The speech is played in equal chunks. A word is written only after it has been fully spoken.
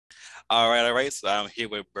All right, all right. So I'm here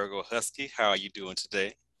with Bergo Husky. How are you doing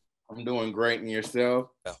today? I'm doing great in yourself.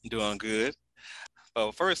 I'm doing good.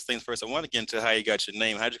 Well, first things first, I want to get into how you got your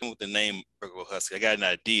name. How'd you come with the name Bergo Husky? I got an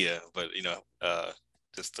idea, but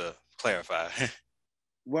just to clarify.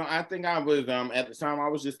 Well, I think I was at the time I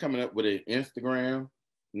was just coming up with an Instagram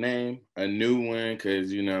name, a new one,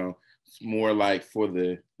 because it's more like for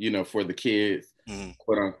the kids, Mhm.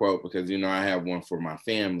 quote unquote, because I have one for my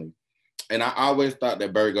family, and I always thought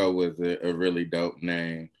that Virgo was a really dope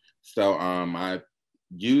name. So I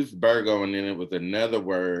used Virgo, and then it was another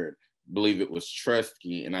word, I believe it was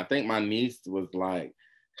Trusky, and I think my niece was like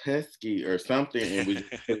Husky or something, and we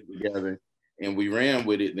just put it together and we ran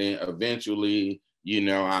with it. Then eventually,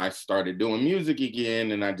 I started doing music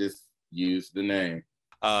again, and I just used the name.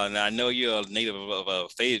 Now I know you're a native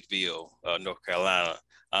of Fayetteville, North Carolina.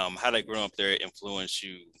 How did growing up there influence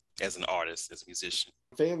you as an artist, as a musician?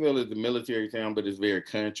 Fayetteville is a military town, but it's very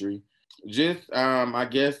country. Just I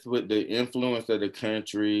guess with the influence of the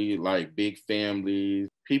country, like big families,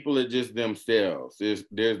 people are just themselves.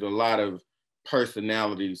 There's a lot of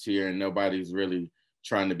personalities here, and nobody's really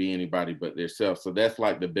trying to be anybody but themselves. So that's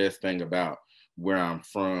like the best thing about where I'm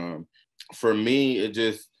from. For me, it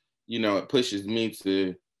just it pushes me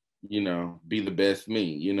to be the best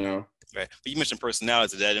me. Right. But you mentioned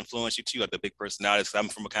personalities. Did that influence you too? Like the big personalities? 'Cause I'm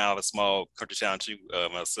from a kind of a small country town too,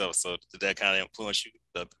 myself. So did that kind of influence you,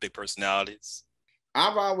 the big personalities?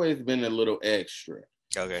 I've always been a little extra.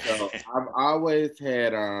 Okay. So I've always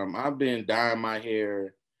had I've been dyeing my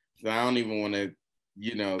hair, so I don't even want to,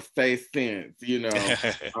 say since.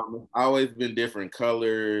 It's always been different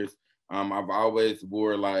colors. I've always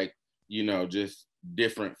wore like, just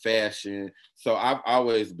different fashion. So I've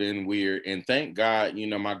always been weird. And thank God,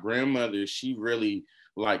 my grandmother, she really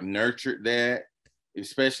like nurtured that,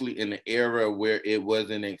 especially in the era where it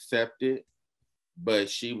wasn't accepted, but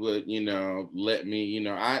she would, let me,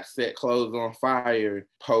 I'd set clothes on fire,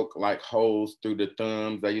 poke like holes through the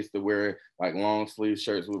thumbs. I used to wear like long sleeve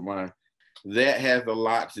shirts with my, that has a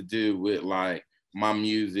lot to do with like my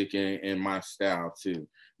music and my style too.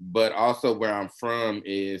 But also where I'm from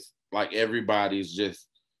is like everybody's just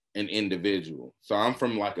an individual. So I'm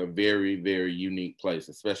from like a very, very unique place,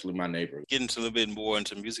 especially my neighborhood. Getting into a little bit more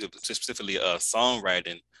into music, specifically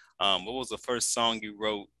songwriting. What was the first song you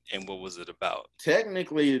wrote, and what was it about?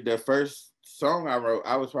 Technically, the first song I wrote,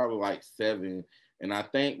 I was probably like 7, and I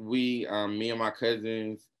think me and my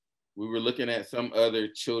cousins, we were looking at some other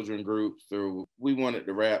children groups, or we wanted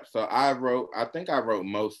to rap. So I think I wrote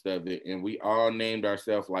most of it, and we all named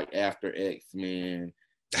ourselves like after X-Men,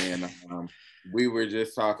 and we were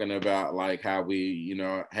just talking about like how we,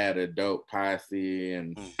 had a dope posse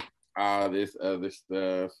and Mm. all this other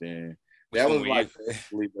stuff, and Which that one was were like you?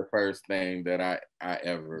 basically the first thing that I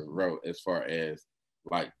ever wrote as far as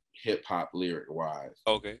like hip hop lyric wise.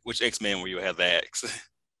 Okay. Which X-Men were you? I had the X.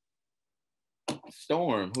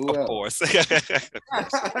 Storm, who Of else? course. Of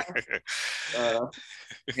course. uh,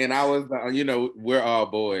 and I was we're all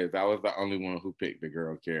boys. I was the only one who picked the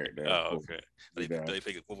girl character, of Oh, course. okay. You know. They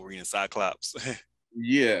picked Wolverine and Cyclops.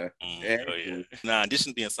 Yeah, Oh yeah. actually. Now, in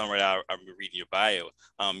addition to being a songwriter, I'm reading your bio.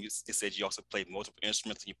 It said you also played multiple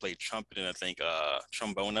instruments. And you played trumpet and I think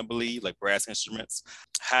trombone, I believe, like brass instruments.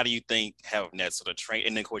 How do you think having that sort of train,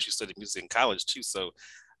 and then of course you studied music in college too. So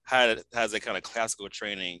how's that kind of classical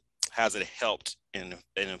training? Has it helped and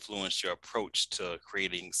influenced your approach to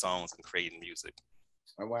creating songs and creating music?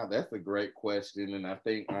 Oh, wow, that's a great question, and I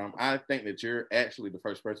think that you're actually the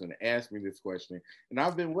first person to ask me this question, and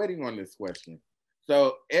I've been waiting on this question.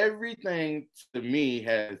 So everything to me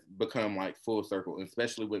has become like full circle,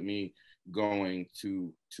 especially with me going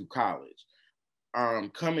to college.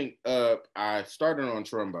 Coming up, I started on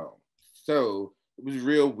trombone, so it was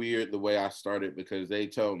real weird the way I started because they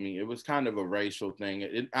told me it was kind of a racial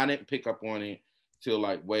thing. I didn't pick up on it till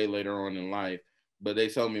like way later on in life, but they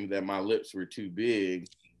told me that my lips were too big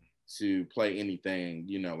to play anything,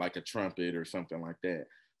 like a trumpet or something like that.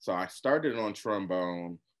 So I started on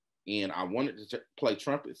trombone, and I wanted to play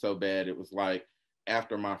trumpet so bad. It was like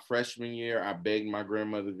after my freshman year, I begged my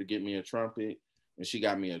grandmother to get me a trumpet, and she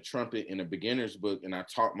got me a trumpet in a beginner's book, and I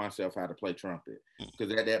taught myself how to play trumpet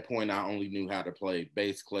because at that point I only knew how to play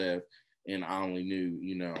bass clef, and I only knew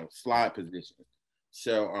slide positions.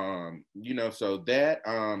 So so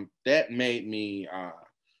that made me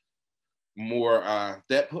more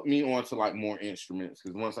that put me on to like more instruments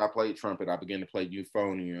because once I played trumpet, I began to play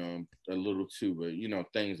euphonium, a little tuba,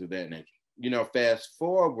 things of that nature. Fast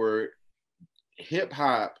forward, hip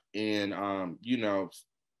hop and I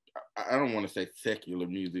don't want to say secular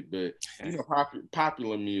music, but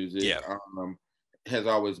popular music Yeah. has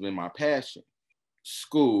always been my passion.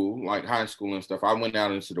 school, like high school and stuff, I went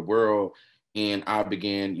out into the world and I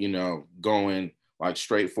began, going like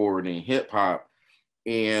straightforward in hip hop.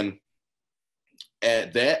 And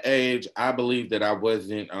at that age, I believe that I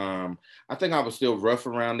wasn't, I think I was still rough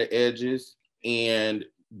around the edges. And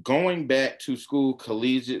going back to school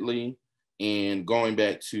collegiately and going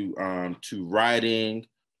back to writing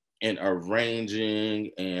and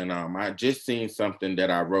arranging, and I just seen something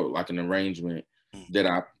that I wrote, like an arrangement that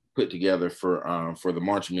I put together for the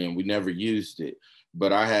marching men. We never used it,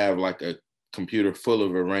 but I have like a computer full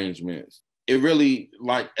of arrangements. It really,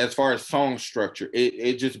 like, as far as song structure,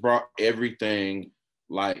 it just brought everything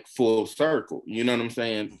like full circle. You know what I'm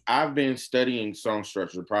saying? I've been studying song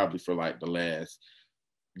structure probably for like the last,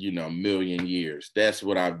 million years. That's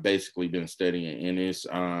what I've basically been studying. And it's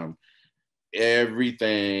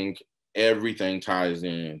everything everything ties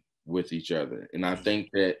in with each other, and I think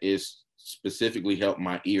that it's specifically helped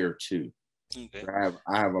my ear too. Okay.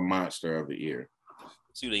 I have a monster of an ear.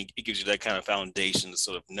 So you think it gives you that kind of foundation to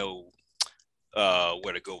sort of know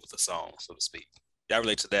where to go with the song, so to speak. Yeah, I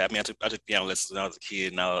relate to that. I mean, I took piano lessons when I was a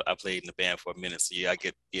kid, and I played in the band for a minute. So I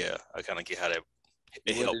kind of get how that it What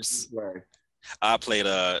did you helps. play? I played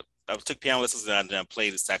I took piano lessons and then I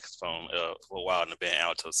played the saxophone for a while in the band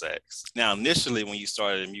alto sax. Now, initially, when you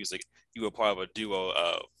started in music, you were part of a duo.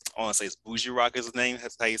 I want to say it's Bougie Rock is the name.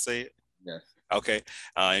 That's how you say it. Yes. Okay,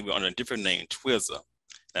 and we're under a different name, Twizza.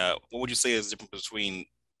 Now, what would you say is the difference between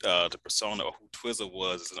the persona of who Twizza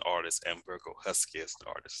was as an artist and Bergo Husky as an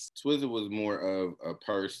artist? Twizzle was more of a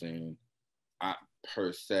person, I,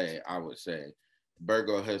 per se, I would say.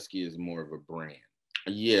 Bergo Husky is more of a brand.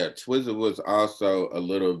 Yeah, Twizzle was also a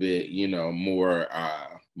little bit,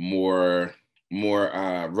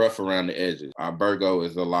 more rough around the edges. Bergo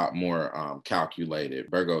is a lot more calculated.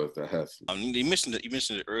 Bergo is the husky. You mentioned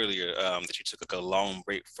it earlier that you took like a long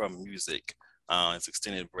break from music. It's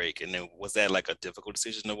extended break, and then was that like a difficult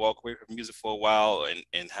decision to walk away from music for a while,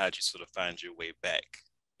 and how did you sort of find your way back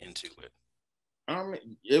into it? Um,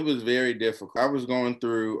 it was very difficult. I was going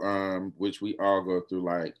through, which we all go through,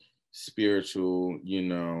 like spiritual,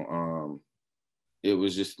 it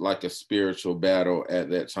was just like a spiritual battle at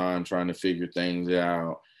that time, trying to figure things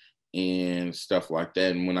out and stuff like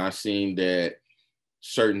that. And when I seen that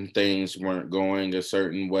certain things weren't going a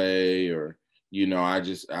certain way, or I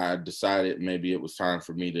decided maybe it was time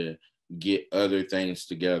for me to get other things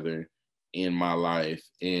together in my life.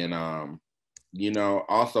 And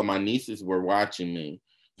also my nieces were watching me,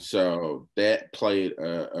 so that played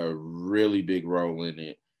a really big role in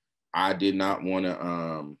it. I did not want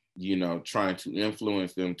to trying to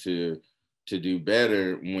influence them to do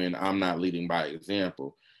better when I'm not leading by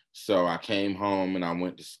example. So I came home and I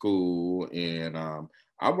went to school, and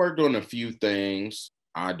I worked on a few things.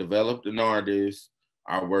 I developed an artist.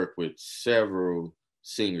 I worked with several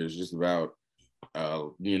singers, just about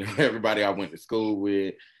everybody I went to school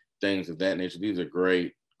with, things of that nature. These are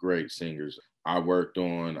great, great singers. I worked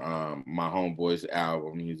on my homeboy's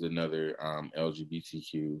album. He's another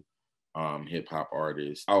LGBTQ hip hop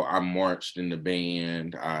artist. Oh, I marched in the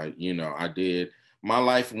band. I did. My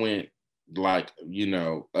life went like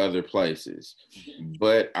other places,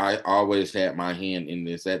 but I always had my hand in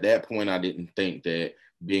this. At that point, I didn't think that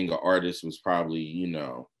being an artist was probably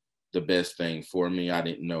the best thing for me. I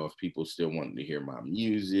didn't know if people still wanted to hear my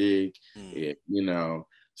music.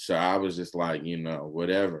 So I was just like,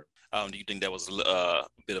 whatever. Do you think that was a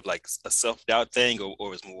bit of like a self-doubt thing, or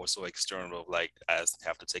was more so external of like I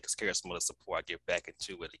have to take care of some other support, I get back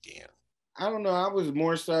into it again? I don't know. I was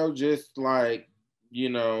more so just like,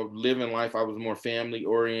 living life. I was more family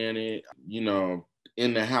oriented,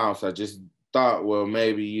 in the house. I just thought, well,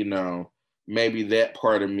 maybe, maybe that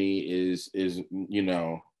part of me is,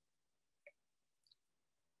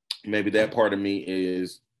 maybe that part of me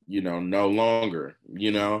is, no longer,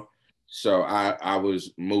 So I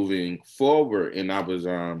was moving forward, and I was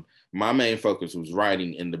my main focus was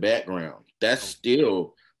writing in the background. That's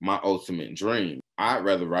still my ultimate dream. I'd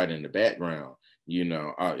rather write in the background.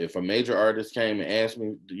 If a major artist came and asked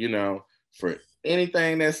me, for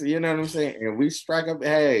anything that's, what I'm saying, and we strike up,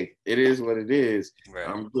 hey, it is what it is. Right.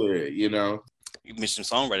 I'm good. You mentioned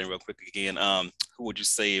songwriting real quick again. Who would you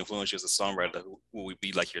say influenced you as a songwriter? Who would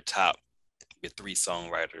be like your three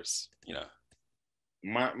songwriters?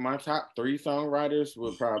 My top three songwriters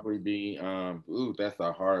would probably be that's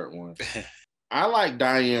a hard one. I like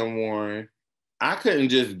Diane Warren. I couldn't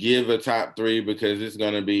just give a top three because it's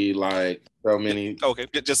gonna be like so many. Okay,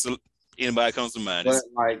 just anybody comes to mind. But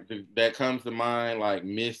like that comes to mind, like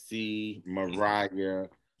Missy, Mariah.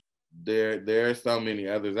 There are so many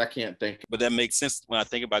others. I can't think. But that makes sense when I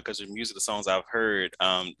think about, because the music, the songs I've heard,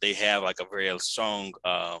 they have like a very strong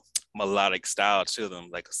melodic style to them,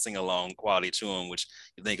 like a sing along quality to them, which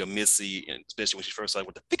you think of Missy, and especially when she first started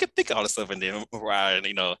with the pick pick all the stuff, and then Mariah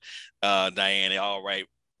and Diane, they all write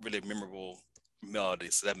really memorable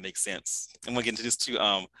melodies. So that makes sense. And we'll get into this too.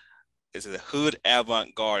 Is it a hood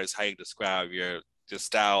avant garde is how you describe your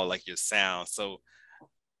style, like your sound. So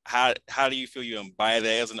how do you feel you embody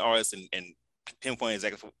that as an artist, and pinpoint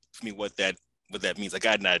exactly for me what that means? I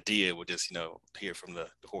got an idea with just hear from the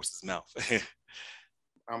horse's mouth.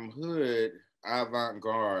 I'm hood avant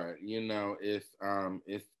garde. It's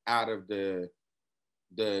out of the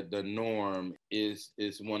norm. Is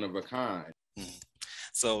one of a kind. Mhm.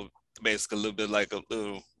 So basically, a little bit like a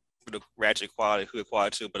little bit of ratchet quality, hood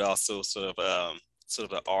quality too, but also sort of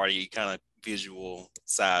the arty kind of visual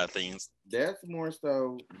side of things. That's more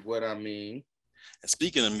so what I mean. And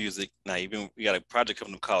speaking of music, now we got a project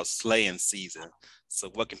coming up called Slaying Season. So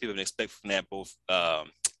what can people expect from that, both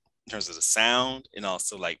in terms of the sound and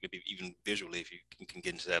also like maybe even visually, if you can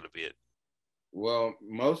get into that a bit? Well,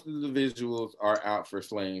 most of the visuals are out for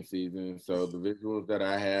slaying season. So the visuals that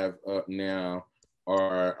I have up now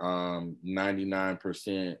are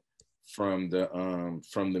 99% from the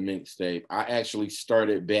mixtape. I actually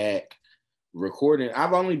started back recording.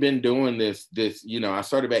 I've only been doing I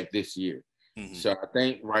started back this year. Mm-hmm. So I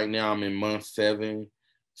think right now I'm in month 7.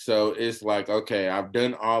 So it's like, okay, I've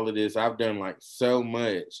done all of this. I've done like so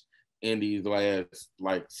much in these last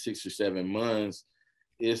like 6 or 7 months.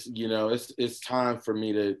 It's time for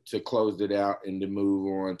me to close it out and to move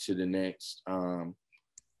on to the next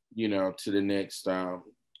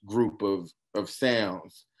group of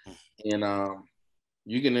sounds. And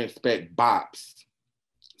you can expect bops.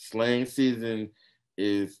 Slang season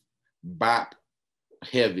is bop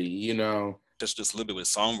heavy, Just a little bit with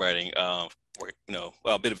songwriting. Or,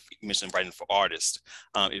 well, a bit of, you mentioned writing for artists.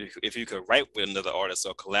 If you could write with another artist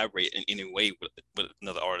or collaborate in any way with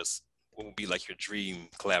another artist, what would be like your dream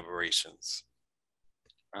collaborations?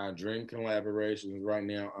 Dream collaborations right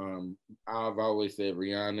now. I've always said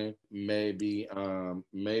Rihanna, maybe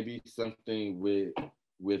something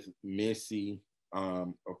with Missy.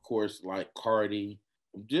 Of course, like Cardi.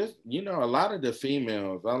 Just a lot of the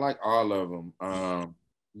females. I like all of them.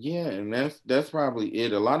 Yeah, and that's probably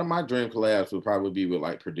it. A lot of my dream collabs would probably be with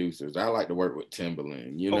like producers. I like to work with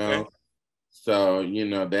Timbaland. Okay. So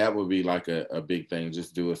that would be like a big thing.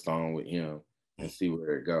 Just do a song with him and see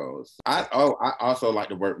where it goes. I also like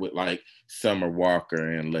to work with like Summer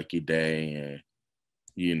Walker and Lucky Day and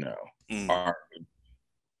Mm. art.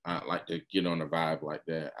 I like to get on a vibe like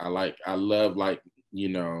that. I love like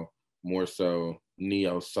more so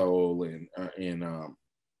neo soul and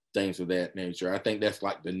things of that nature. I think that's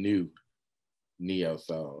like the new neo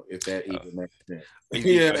soul, if that Uh, even makes sense.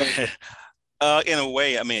 you Yeah. feel, in a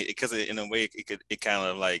way, I mean, because in a way, it kind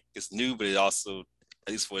of like it's new, but it also,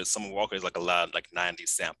 at least for Summer Walker, is like a lot of like '90s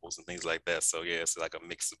samples and things like that. So yeah, it's like a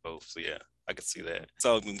mix of both. So yeah, I can see that.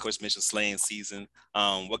 So of course, you mentioned Slaying Season.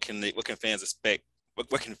 What can fans expect?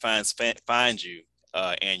 What can fans find you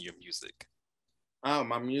and your music?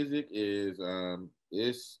 My music is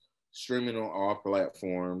streaming on all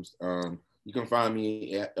platforms. You can find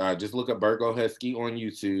me at just look up Bergo Husky on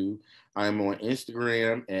YouTube. I'm on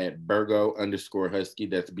Instagram at Bergo_Husky.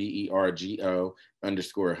 That's BERGO_Husky.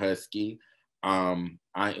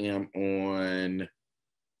 I am on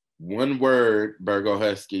one word Bergo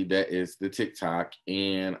Husky. That is the TikTok,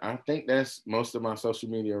 and I think that's most of my social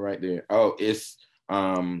media right there. Oh, it's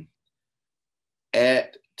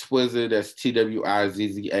at Twizza, that's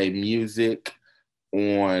TWIZZA music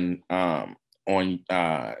on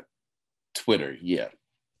Twitter. Yeah.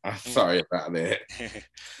 I'm sorry about that.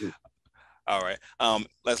 All right.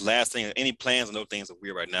 Let's last thing. Any plans? I know things are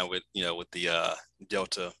weird right now with with the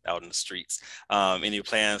Delta out in the streets. Any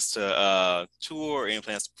plans to tour? Or any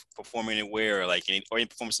plans to perform anywhere, or like any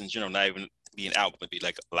performance in general? Not even being out, but be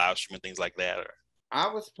like live streaming things like that. Or I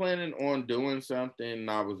was planning on doing something.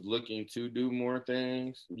 I was looking to do more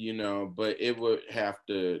things, but it would have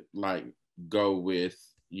to like go with,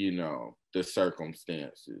 the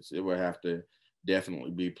circumstances. It would have to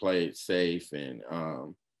definitely be played safe and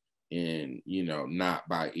not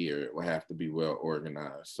by ear. It would have to be well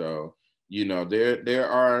organized. So, there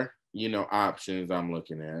are, options I'm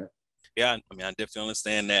looking at. yeah, I mean, I definitely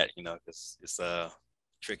understand that. Because it's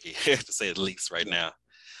tricky to say the least right now.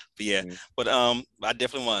 But yeah, Mm-hmm. but I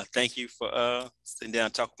definitely want to thank you for sitting down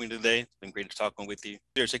and talking with me today. It's been great talking with you.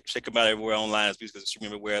 Check about everywhere online as music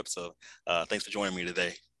streaming everywhere. So thanks for joining me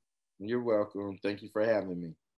today. You're welcome. Thank you for having me.